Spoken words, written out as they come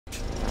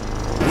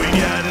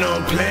no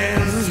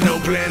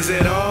plans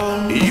at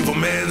all. Evil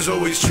man's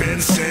always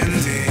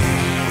transcending.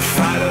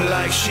 Fighter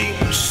like sheep,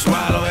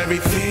 swallow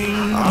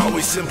everything.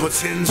 Always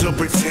simpletons or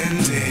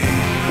pretending.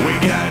 We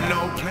got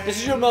no plans. This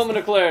is your moment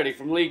of clarity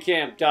from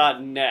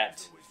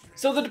LeeCamp.net.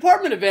 So the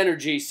Department of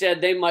Energy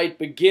said they might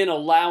begin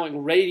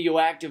allowing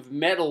radioactive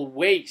metal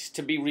waste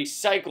to be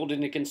recycled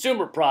into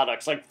consumer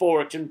products like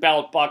forks and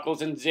belt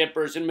buckles and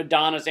zippers and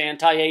Madonna's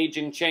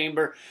anti-aging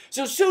chamber.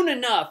 So soon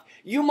enough,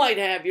 you might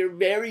have your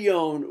very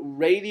own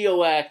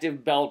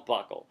radioactive belt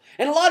buckle.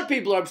 And a lot of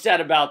people are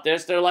upset about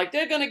this. They're like,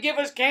 they're going to give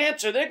us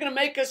cancer. They're going to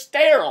make us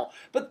sterile.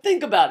 But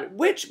think about it.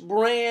 Which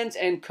brands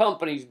and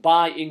companies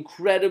buy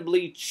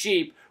incredibly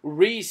cheap,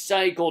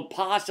 recycled,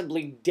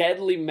 possibly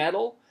deadly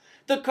metal?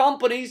 The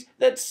companies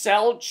that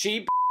sell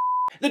cheap.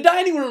 The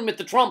dining room at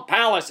the Trump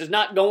Palace is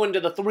not going to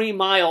the 3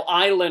 Mile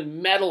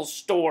Island metal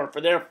store for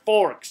their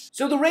forks.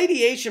 So the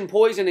radiation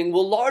poisoning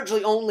will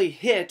largely only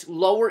hit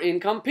lower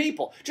income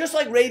people. Just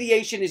like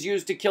radiation is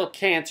used to kill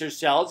cancer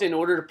cells in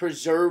order to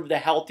preserve the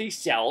healthy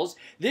cells,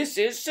 this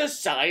is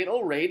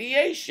societal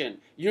radiation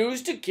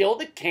used to kill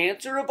the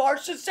cancer of our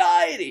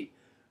society.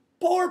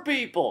 Poor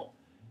people.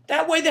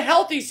 That way the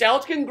healthy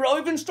cells can grow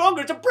even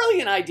stronger. It's a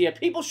brilliant idea.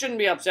 People shouldn't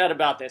be upset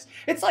about this.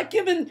 It's like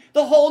giving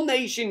the whole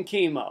nation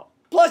chemo.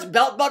 Plus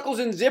belt buckles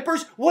and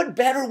zippers, what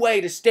better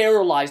way to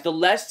sterilize the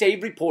less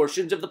savory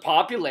portions of the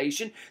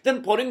population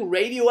than putting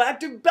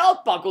radioactive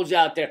belt buckles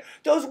out there?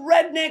 Those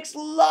rednecks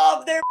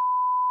love their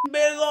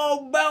big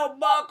old belt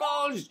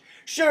buckles.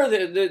 Sure,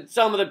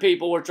 some of the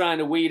people were trying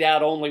to weed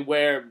out only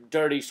wear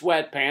dirty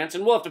sweatpants,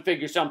 and we'll have to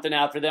figure something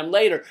out for them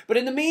later. But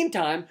in the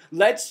meantime,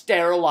 let's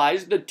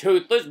sterilize the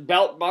toothless,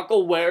 belt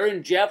buckle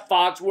wearing, Jeff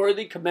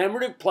Foxworthy,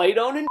 commemorative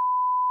Play-Doh.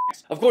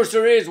 Of course,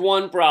 there is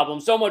one problem.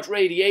 So much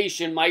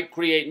radiation might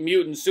create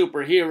mutant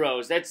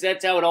superheroes.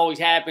 That's how it always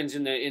happens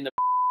in the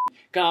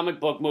comic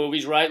book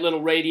movies, right?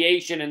 Little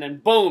radiation, and then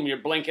boom, you're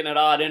blinking at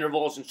odd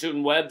intervals and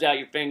shooting webs out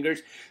your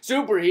fingers.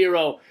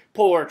 Superhero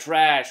poor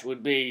trash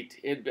would be,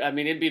 it'd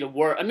be the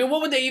worst. I mean,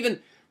 what would they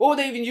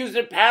even use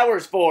their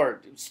powers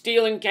for?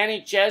 Stealing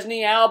Kenny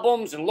Chesney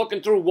albums and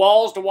looking through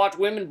walls to watch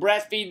women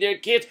breastfeed their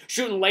kids,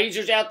 shooting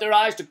lasers out their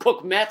eyes to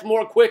cook meth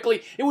more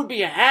quickly? It would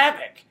be a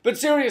havoc. But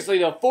seriously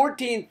though,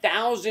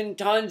 14,000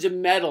 tons of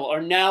metal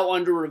are now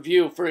under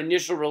review for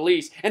initial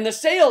release, and the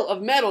sale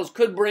of metals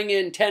could bring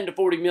in $10 to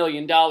 $40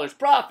 million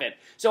profit.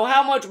 So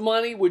how much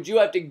money would you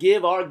have to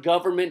give our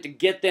government to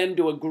get them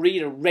to agree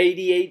to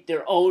radiate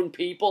their own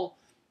people?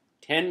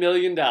 $10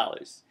 million.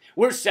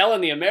 We're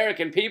selling the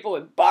American people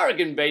at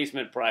bargain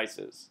basement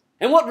prices.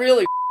 And what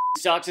really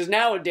sucks is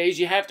nowadays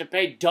you have to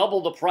pay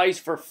double the price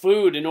for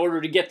food in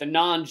order to get the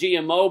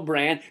non-GMO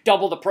brand,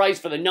 double the price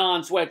for the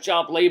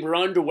non-sweatshop labor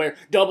underwear,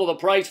 double the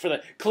price for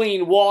the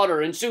clean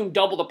water, and soon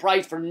double the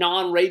price for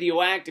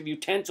non-radioactive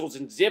utensils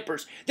and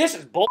zippers. This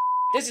is bull.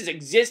 This is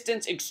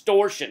existence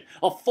extortion,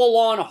 a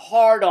full-on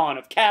hard-on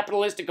of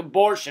capitalistic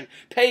abortion.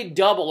 Pay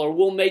double or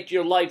we'll make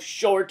your life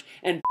short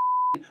and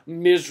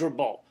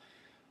miserable.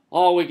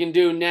 All we can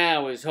do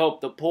now is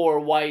hope the poor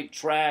white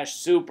trash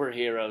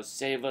superheroes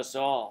save us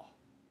all.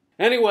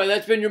 Anyway,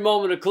 that's been your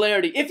moment of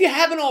clarity. If you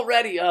haven't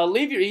already,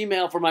 leave your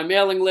email for my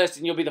mailing list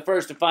and you'll be the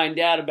first to find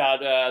out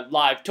about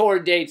live tour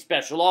dates,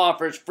 special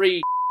offers,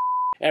 free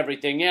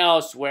everything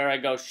else, where I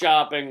go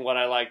shopping, what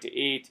I like to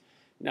eat.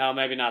 No,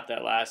 maybe not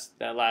that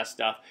last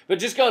stuff. But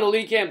just go to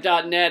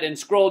LeeCamp.net and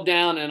scroll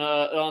down, and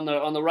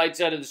on the right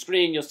side of the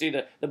screen you'll see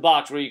the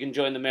box where you can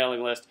join the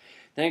mailing list.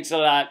 Thanks a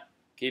lot.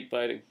 Keep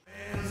fighting.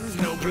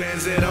 No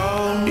plans at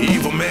all.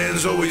 Evil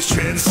man's always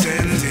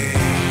transcending.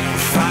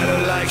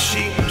 Fighter like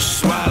sheep,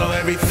 swallow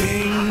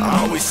everything.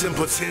 Always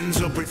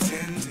simpletons or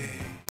pretend.